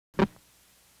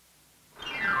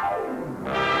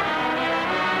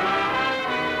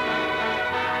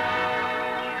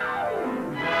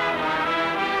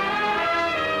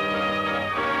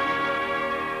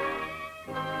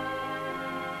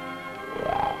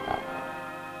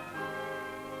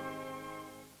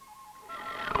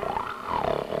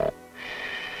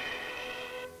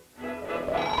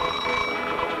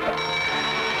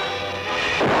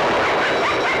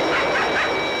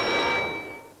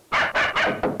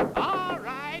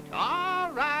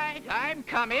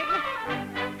come in.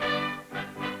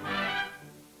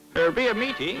 There'll be a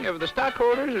meeting of the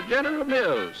stockholders of General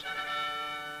Mills.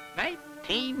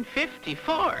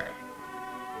 1954.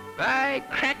 By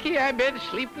cracky, I've been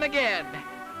sleeping again.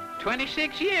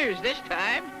 26 years this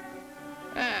time.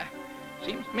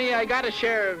 Seems to me I got a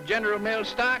share of General Mills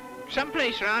stock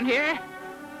someplace around here.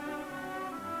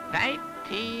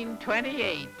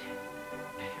 1928.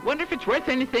 Wonder if it's worth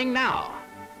anything now.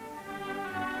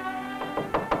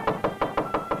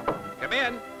 Come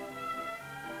in.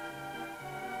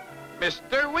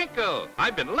 Mr. Winkle,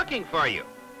 I've been looking for you.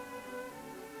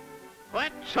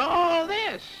 What's all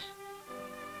this?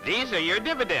 These are your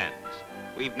dividends.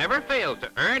 We've never failed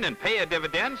to earn and pay a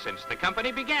dividend since the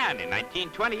company began in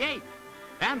 1928.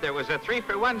 And there was a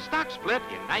 3-for-1 stock split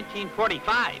in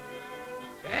 1945.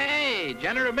 Hey,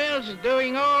 General Mills is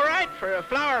doing all right for a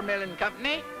flour milling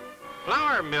company.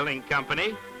 Flour milling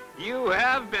company? You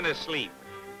have been asleep.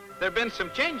 There have been some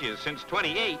changes since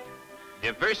 28.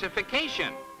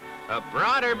 Diversification, a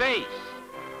broader base.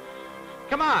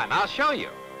 Come on, I'll show you.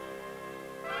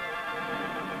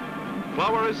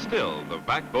 Flour is still the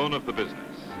backbone of the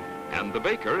business, and the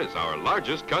baker is our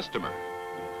largest customer.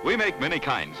 We make many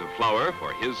kinds of flour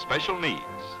for his special needs,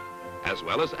 as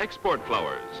well as export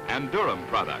flours and Durham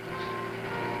products.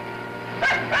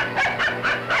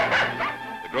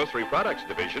 The Grocery Products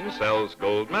Division sells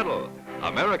Gold Medal,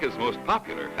 America's most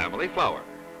popular family flour.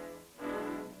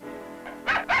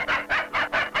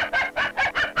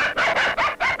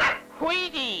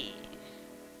 Wheaties.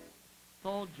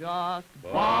 So just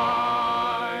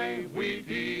buy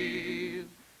Wheaties,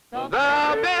 The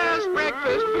best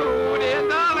breakfast food in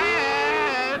the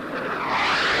land.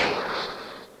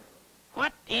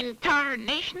 What in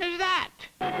tarnation is that?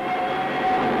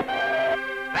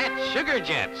 That's Sugar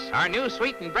Jets, our new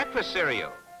sweetened breakfast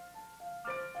cereal.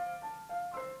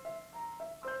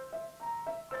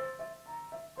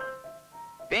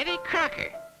 Betty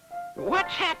Crocker.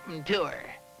 What's happened to her?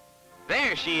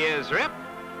 There she is, Rip.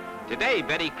 Today,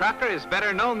 Betty Crocker is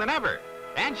better known than ever,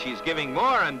 and she's giving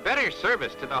more and better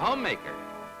service to the homemaker.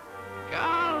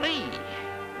 Golly,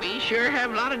 we sure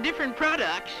have a lot of different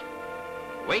products.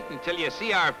 Wait until you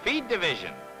see our feed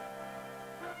division.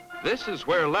 This is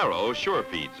where Laro Sure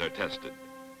Feeds are tested,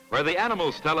 where the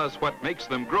animals tell us what makes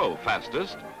them grow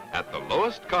fastest at the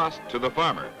lowest cost to the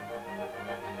farmer.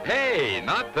 Hey,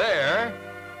 not there,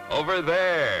 over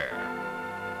there.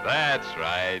 That's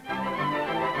right.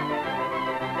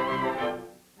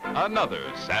 Another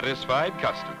satisfied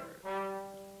customer.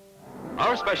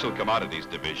 Our Special Commodities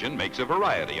Division makes a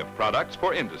variety of products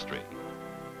for industry.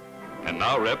 And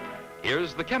now, Rip,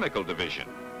 here's the Chemical Division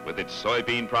with its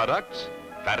soybean products,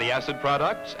 fatty acid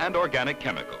products, and organic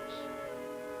chemicals.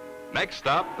 Next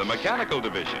up, the Mechanical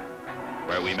Division,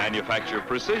 where we manufacture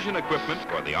precision equipment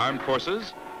for the armed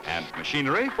forces and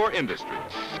machinery for industry.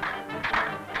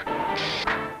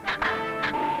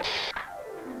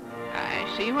 I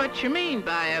see what you mean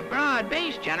by a broad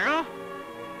base, General.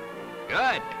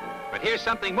 Good, but here's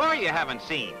something more you haven't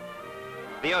seen.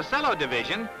 The Ocello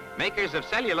Division, makers of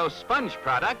cellulose sponge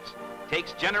products,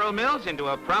 takes General Mills into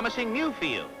a promising new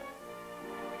field.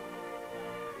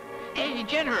 Hey,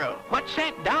 General, what's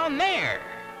that down there?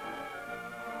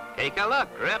 Take a look,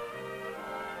 Rip.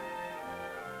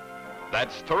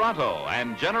 That's Toronto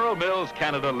and General Mills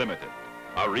Canada Limited,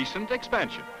 a recent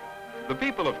expansion. The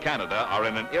people of Canada are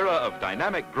in an era of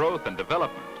dynamic growth and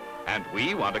development, and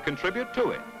we want to contribute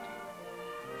to it.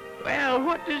 Well,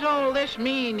 what does all this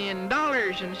mean in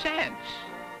dollars and cents?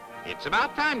 It's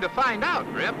about time to find out,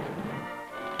 Rip.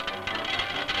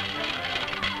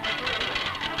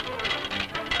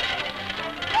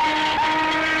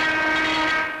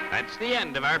 That's the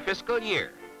end of our fiscal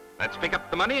year. Let's pick up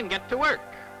the money and get to work.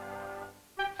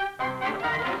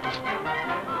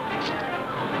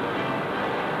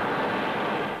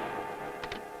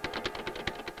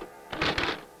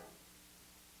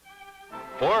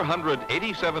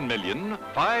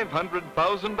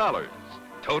 $487,500,000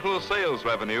 total sales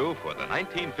revenue for the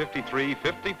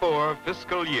 1953-54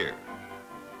 fiscal year.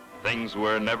 Things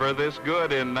were never this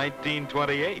good in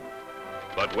 1928.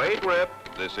 But wait, Rip,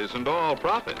 this isn't all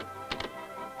profit.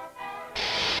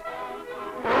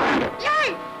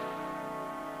 Yikes!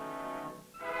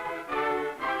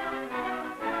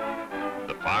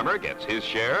 The farmer gets his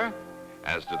share,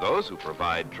 as do those who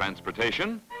provide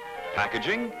transportation,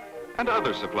 packaging, and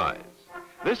other supplies.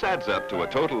 This adds up to a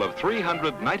total of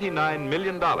 $399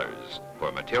 million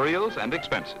for materials and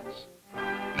expenses.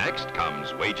 Next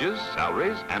comes wages,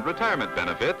 salaries, and retirement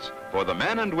benefits for the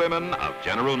men and women of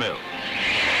General Mills.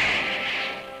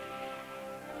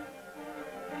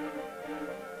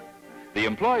 The The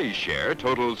employee's share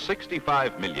totals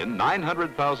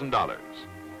 $65,900,000.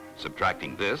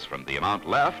 Subtracting this from the amount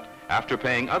left after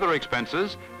paying other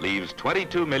expenses leaves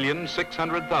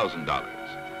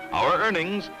 $22,600,000. Our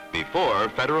earnings before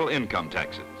federal income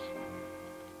taxes.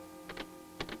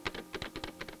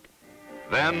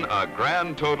 Then a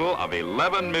grand total of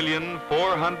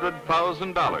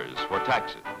 $11,400,000 for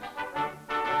taxes.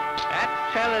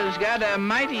 That fella's got a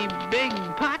mighty big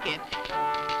pocket.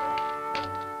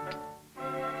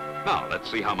 Now, let's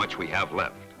see how much we have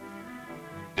left.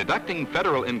 Deducting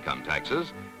federal income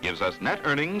taxes gives us net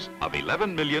earnings of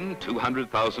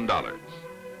 $11,200,000.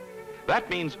 That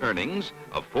means earnings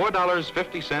of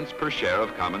 $4.50 per share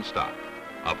of common stock,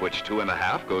 of which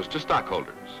 2.5 goes to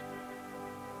stockholders.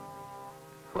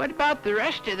 What about the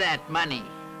rest of that money?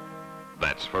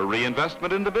 That's for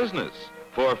reinvestment in the business,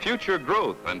 for future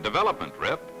growth and development,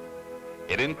 Rip.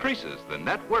 It increases the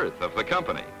net worth of the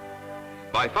company.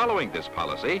 By following this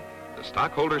policy, the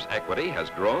stockholders' equity has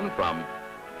grown from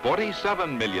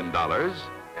 $47 million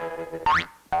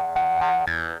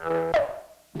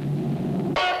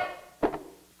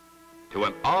to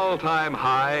an all-time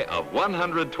high of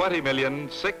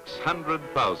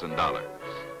 $120,600,000.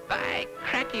 By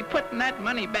cracky, putting that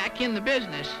money back in the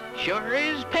business sure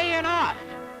is paying off.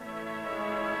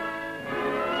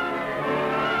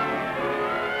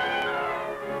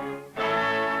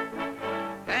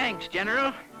 Thanks,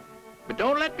 General. But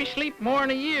don't let me sleep more than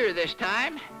a year this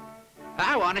time.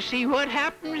 I want to see what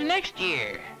happens next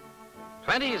year.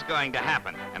 Plenty is going to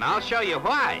happen, and I'll show you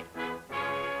why.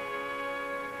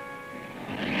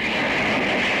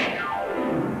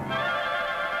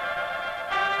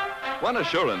 One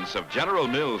assurance of General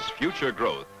Mills' future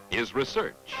growth is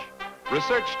research.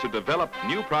 Research to develop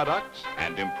new products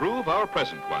and improve our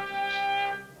present ones.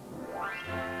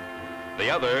 The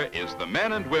other is the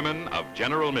men and women of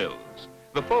General Mills,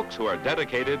 the folks who are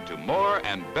dedicated to more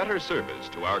and better service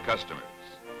to our customers.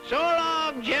 So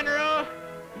long, General.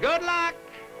 Good luck.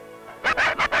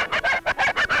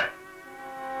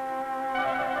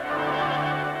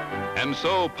 And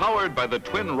so, powered by the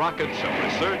twin rockets of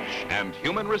research and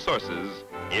human resources,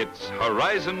 it's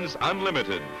Horizons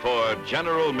Unlimited for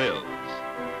General Mills.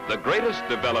 The greatest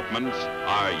developments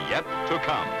are yet to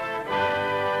come.